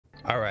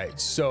All right,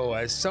 so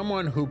as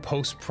someone who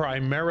posts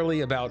primarily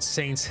about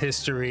Saints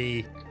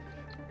history,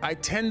 I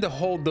tend to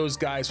hold those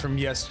guys from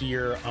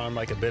yesteryear on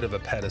like a bit of a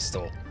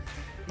pedestal.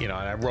 You know,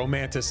 and I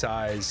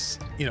romanticize,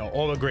 you know,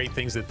 all the great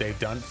things that they've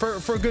done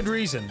for good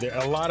reason. There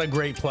are a lot of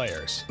great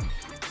players.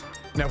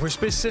 Now, if we're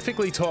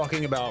specifically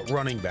talking about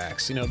running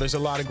backs, you know, there's a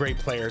lot of great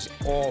players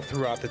all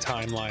throughout the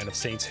timeline of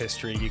Saints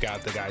history. You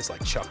got the guys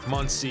like Chuck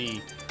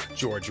Muncie,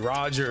 George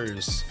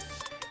Rogers,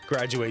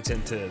 graduates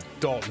into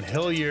Dalton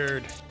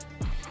Hilliard,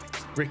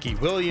 Ricky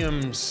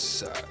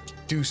Williams,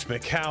 Deuce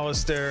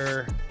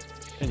McAllister,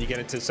 and you get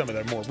into some of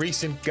the more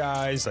recent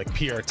guys like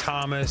Pierre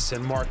Thomas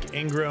and Mark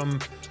Ingram.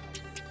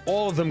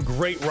 All of them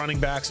great running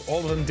backs. All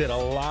of them did a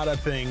lot of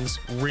things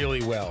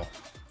really well.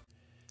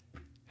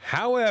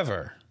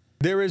 However,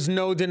 there is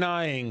no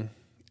denying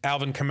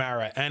Alvin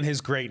Kamara and his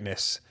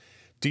greatness.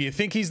 Do you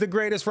think he's the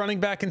greatest running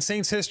back in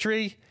Saints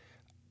history?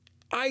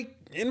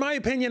 In my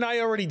opinion, I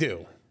already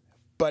do.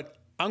 But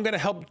I'm going to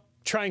help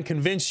try and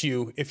convince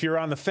you, if you're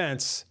on the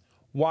fence,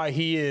 why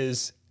he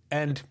is,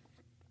 and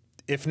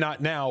if not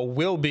now,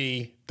 will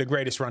be the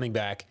greatest running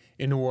back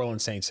in New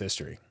Orleans Saints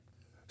history.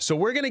 So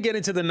we're going to get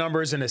into the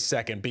numbers in a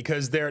second,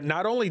 because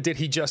not only did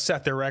he just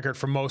set the record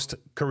for most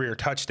career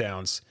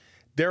touchdowns,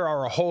 there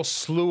are a whole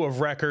slew of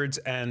records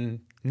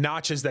and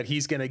notches that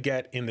he's going to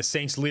get in the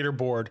Saints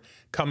leaderboard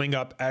coming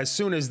up as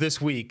soon as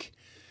this week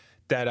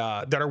that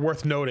are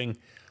worth noting.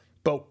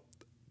 But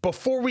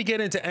before we get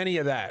into any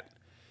of that,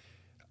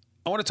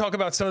 I want to talk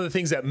about some of the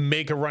things that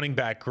make a running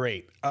back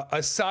great.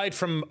 Aside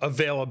from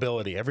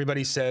availability,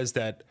 everybody says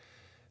that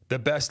the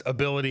best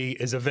ability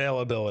is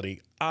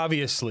availability.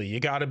 Obviously,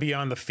 you got to be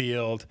on the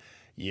field.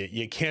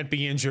 You can't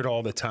be injured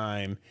all the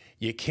time.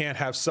 You can't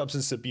have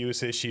substance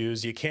abuse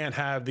issues. You can't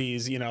have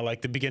these, you know,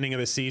 like the beginning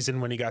of the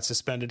season when he got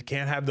suspended.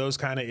 Can't have those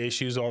kind of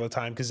issues all the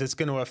time, because it's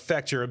going to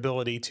affect your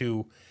ability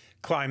to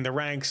climb the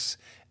ranks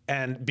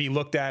and be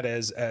looked at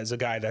as a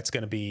guy that's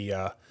going to be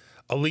a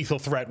lethal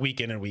threat week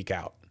in and week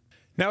out.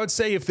 Now, I'd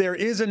say if there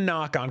is a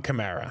knock on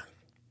Kamara,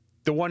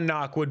 the one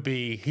knock would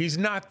be he's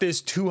not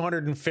this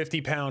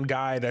 250-pound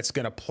guy that's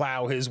going to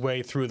plow his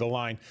way through the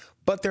line.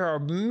 But there are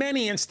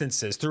many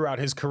instances throughout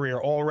his career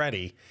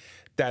already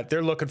that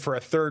they're looking for a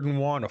 3rd and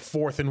 1, a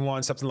 4th and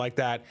 1, something like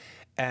that.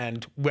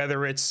 And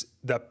whether it's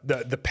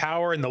the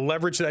power and the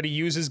leverage that he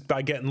uses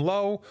by getting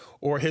low,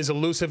 or his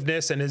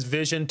elusiveness and his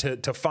vision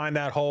to find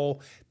that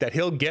hole, that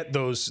he'll get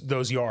those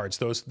yards,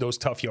 those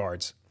tough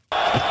yards.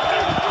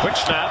 Quick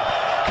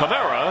snap,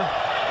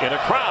 Kamara in a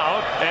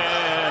crowd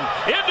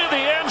and into the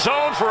end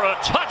zone for a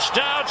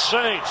touchdown,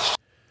 Saints.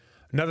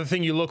 Another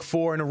thing you look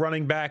for in a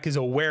running back is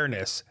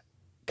awareness.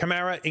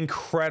 Kamara,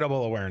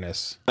 incredible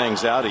awareness.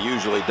 Things out, he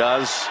usually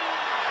does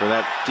for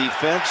that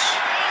defense.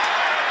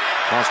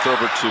 Crossed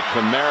over to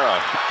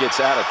Kamara,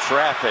 gets out of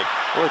traffic.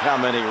 Look how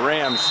many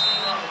Rams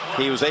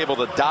he was able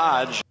to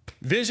dodge.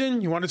 Vision,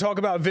 you want to talk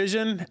about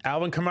vision?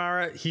 Alvin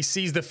Kamara, he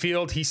sees the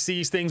field. He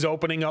sees things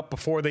opening up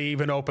before they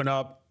even open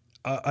up.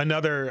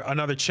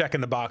 Another check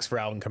in the box for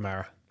Alvin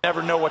Kamara.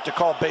 Never know what to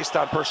call based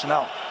on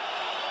personnel.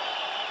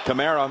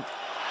 Kamara,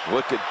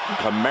 look at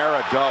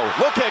Kamara go.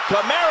 Look at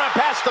Kamara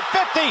past the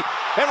 50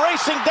 and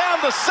racing down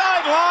the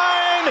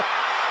sideline.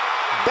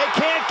 They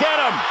can't get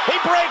him. He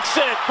breaks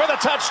it for the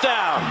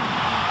touchdown.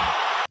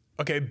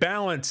 Okay,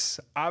 balance.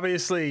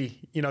 Obviously,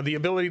 you know, the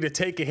ability to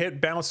take a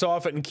hit, bounce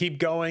off it, and keep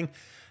going.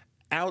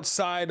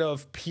 Outside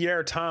of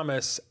Pierre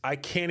Thomas, I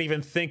can't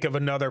even think of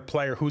another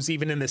player who's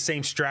even in the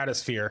same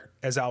stratosphere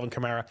as Alvin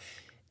Kamara.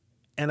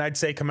 And I'd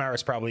say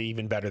Kamara's probably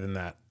even better than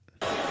that.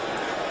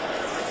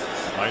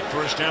 Right,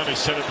 first down, they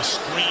set up a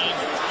screen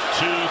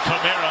to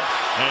Kamara,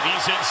 and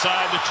he's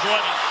inside the 20.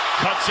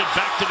 Cuts it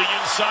back to the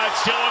inside,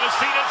 still on his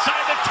feet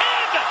inside the 10.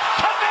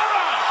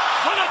 Kamara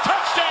with a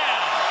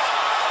touchdown.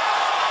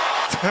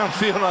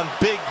 Downfield on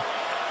big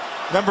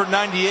number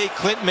 98,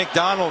 Clinton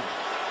McDonald.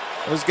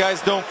 Those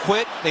guys don't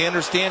quit. They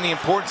understand the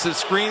importance of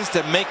screens.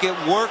 To make it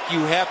work, you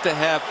have to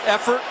have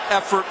effort,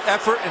 effort,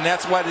 effort, and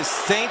that's why the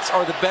Saints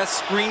are the best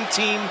screen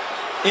team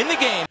in the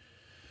game.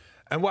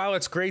 And while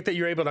it's great that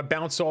you're able to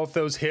bounce off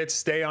those hits,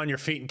 stay on your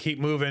feet, and keep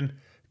moving,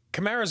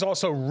 Kamara's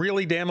also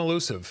really damn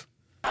elusive.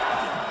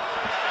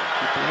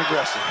 Keeping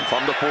aggressive.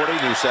 From the 40,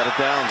 new set of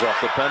downs off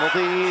the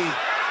penalty.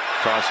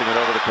 Tossing it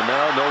over to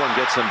Kamara. No one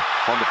gets him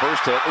on the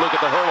first hit. Look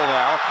at the hurdle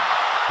now.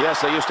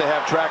 Yes, they used to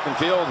have track and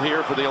field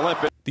here for the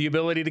Olympics. The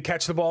ability to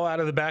catch the ball out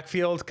of the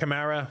backfield,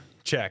 Kamara,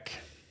 check.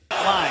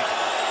 Line.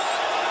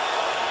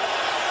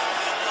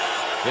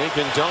 Dink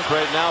and dunk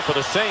right now for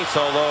the Saints,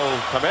 although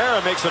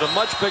Kamara makes it a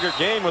much bigger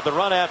game with the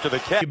run after the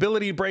catch. The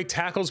ability to break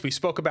tackles, we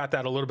spoke about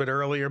that a little bit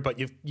earlier, but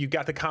you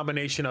got the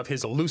combination of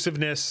his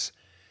elusiveness,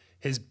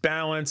 his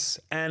balance,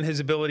 and his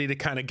ability to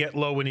kind of get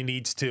low when he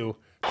needs to.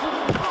 Kamara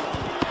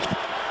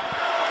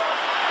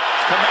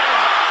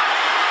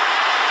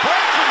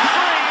breaking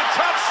free,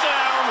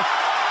 touchdown.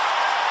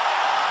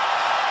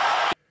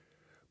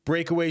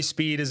 Breakaway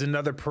speed is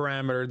another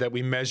parameter that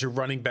we measure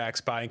running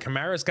backs by, and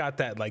Kamara's got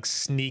that like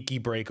sneaky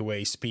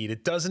breakaway speed.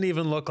 It doesn't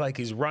even look like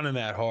he's running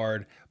that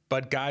hard,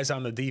 but guys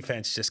on the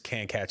defense just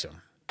can't catch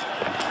him.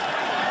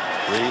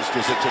 Reeves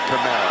gives it to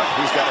Kamara.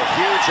 He's got a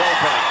huge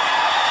opening.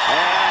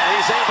 And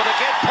he's able to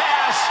get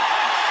past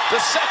the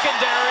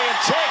secondary and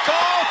take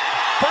off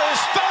for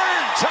his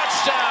third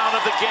touchdown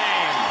of the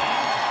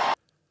game.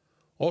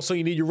 Also,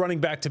 you need your running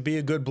back to be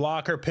a good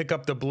blocker, pick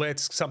up the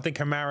blitz, something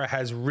Kamara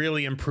has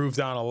really improved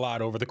on a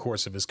lot over the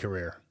course of his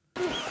career.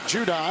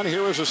 Judon,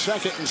 here is a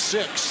 2nd and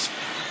 6.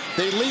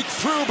 They leak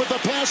through, but the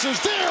pass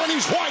is there, and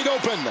he's wide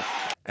open.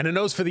 And a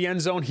nose for the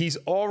end zone. He's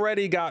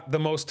already got the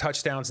most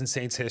touchdowns in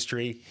Saints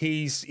history.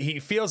 He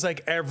feels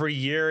like every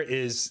year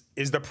is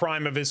the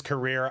prime of his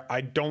career.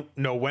 I don't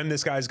know when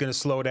this guy's going to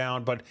slow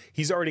down, but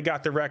he's already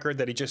got the record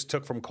that he just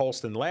took from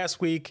Colston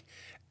last week.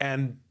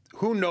 And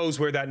who knows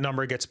where that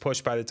number gets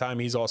pushed by the time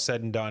he's all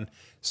said and done.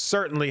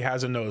 Certainly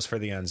has a nose for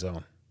the end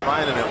zone.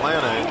 Ryan in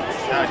Atlanta,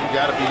 God, you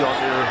got to be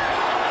on your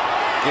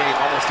game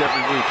almost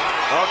every week.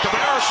 Well,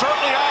 Kamara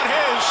certainly on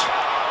his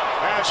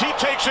as he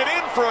takes it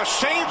in for a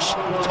Saints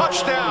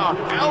touchdown.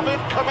 Alvin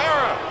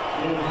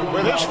Kamara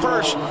with his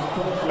first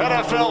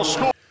NFL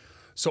score.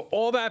 So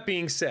all that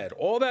being said,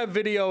 all that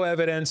video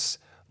evidence,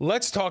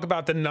 let's talk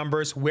about the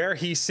numbers, where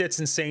he sits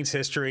in Saints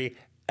history,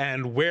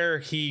 and where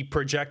he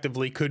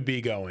projectively could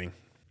be going.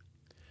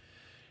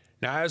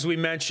 Now, as we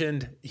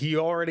mentioned, he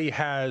already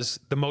has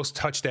the most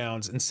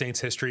touchdowns in Saints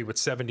history with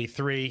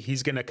 73.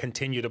 He's going to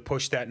continue to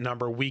push that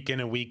number week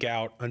in and week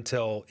out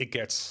until it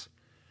gets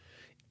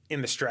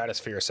in the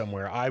stratosphere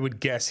somewhere. I would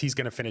guess he's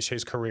going to finish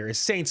his career, his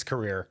Saints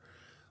career,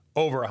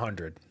 over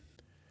 100.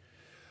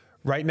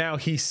 Right now,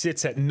 he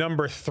sits at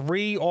number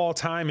 3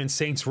 all-time in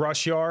Saints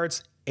rush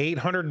yards,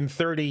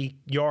 830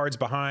 yards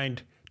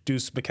behind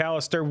Deuce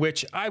McAllister,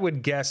 which I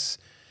would guess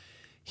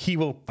he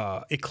will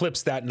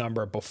eclipse that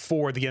number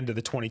before the end of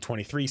the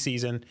 2023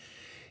 season.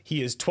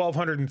 He is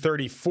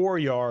 1,234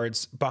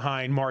 yards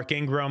behind Mark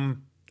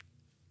Ingram.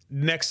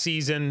 Next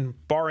season,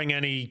 barring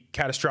any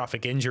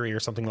catastrophic injury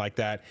or something like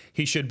that,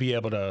 he should be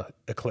able to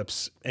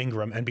eclipse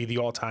Ingram and be the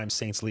all-time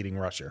Saints leading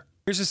rusher.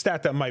 Here's a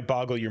stat that might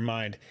boggle your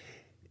mind.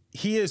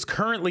 He is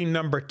currently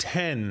number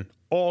 10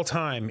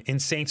 all-time in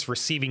Saints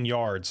receiving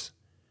yards.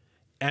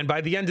 And by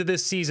the end of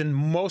this season,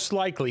 most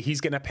likely he's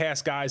going to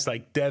pass guys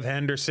like Dev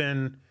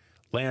Henderson,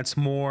 Lance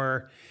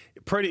Moore.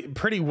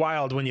 Pretty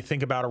wild when you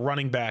think about a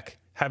running back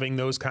having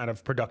those kind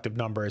of productive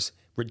numbers,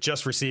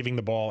 just receiving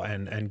the ball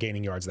and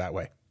gaining yards that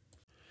way.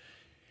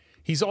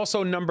 He's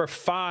also number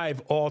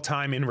 5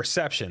 all-time in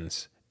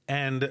receptions,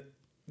 and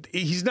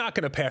he's not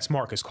going to pass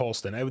Marcus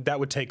Colston. That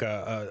would take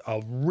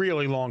a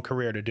really long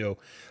career to do.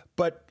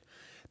 But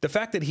the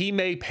fact that he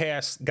may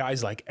pass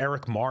guys like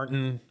Eric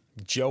Martin,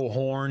 Joe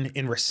Horn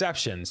in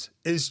receptions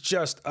is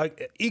just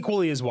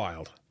equally as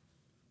wild.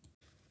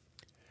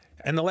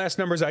 And the last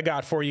numbers I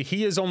got for you,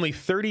 he is only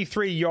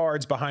 33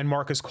 yards behind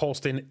Marcus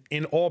Colston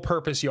in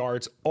all-purpose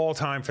yards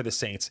all-time for the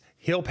Saints.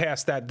 He'll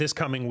pass that this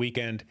coming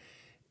weekend.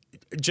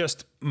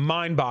 Just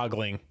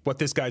mind-boggling what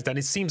this guy's done.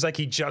 It seems like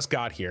he just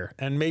got here,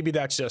 and maybe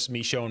that's just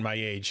me showing my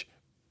age,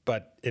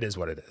 but it is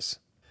what it is.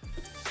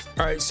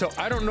 All right, so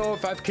I don't know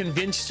if I've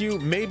convinced you.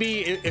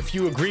 Maybe if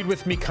you agreed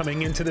with me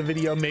coming into the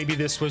video, maybe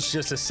this was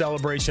just a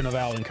celebration of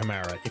Alvin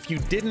Kamara. If you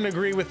didn't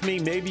agree with me,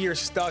 maybe you're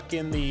stuck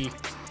in the,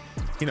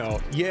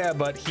 yeah,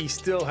 but he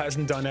still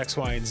hasn't done X,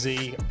 Y, and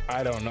Z.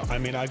 I don't know. I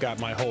mean, I got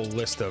my whole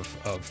list of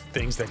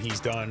things that he's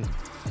done.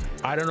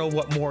 I don't know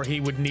what more he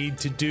would need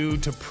to do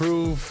to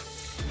prove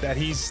that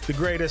he's the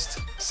greatest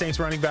Saints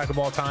running back of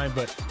all time,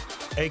 but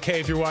AK,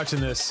 if you're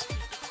watching this,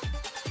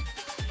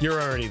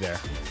 you're already there.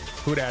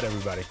 Who dat,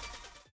 everybody?